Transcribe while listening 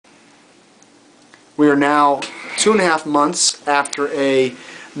We are now 2.5 months after a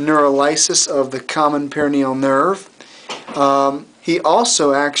neurolysis of the common peroneal nerve. He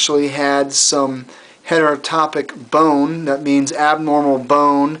also actually had some heterotopic bone, that means abnormal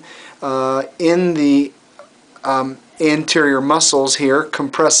bone, in the anterior muscles here,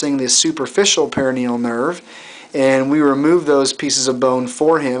 compressing the superficial peroneal nerve. And we removed those pieces of bone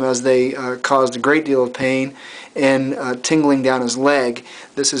for him as they caused a great deal of pain and tingling down his leg.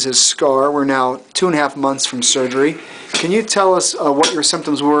 This is his scar. We're now 2.5 months from surgery. Can you tell us what your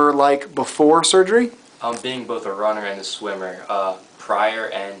symptoms were like before surgery? Being both a runner and a swimmer, prior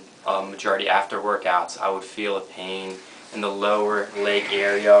and majority after workouts, I would feel a pain in the lower leg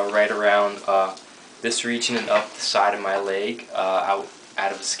area, right around this region and up the side of my leg.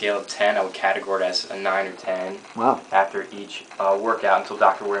 Out of a scale of 10, I would categorize it as a 9 or 10. Wow. After each workout, until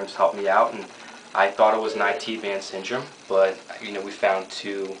Dr. Williams helped me out, and I thought it was an IT band syndrome, but we found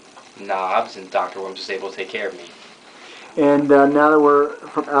 2 knobs, and Dr. Williams was able to take care of me. And now that we're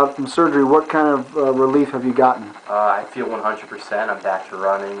out from surgery, what kind of relief have you gotten? I feel 100%. I'm back to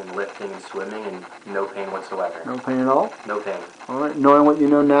running and lifting and swimming, and no pain whatsoever. No pain at all? No pain. All right. Knowing what you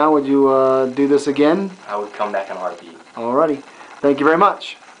know now, would you do this again? I would come back in a heartbeat. All righty. Thank you very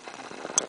much.